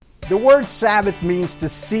The word Sabbath means to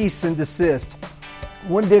cease and desist.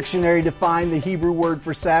 One dictionary defined the Hebrew word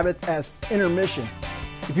for Sabbath as intermission.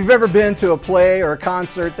 If you've ever been to a play or a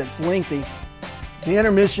concert that's lengthy, the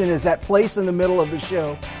intermission is that place in the middle of the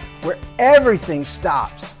show where everything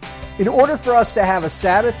stops. In order for us to have a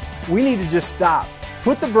Sabbath, we need to just stop.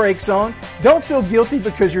 Put the brakes on. Don't feel guilty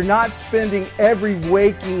because you're not spending every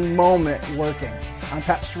waking moment working. I'm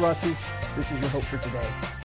Pastor Rusty. This is your Hope for Today.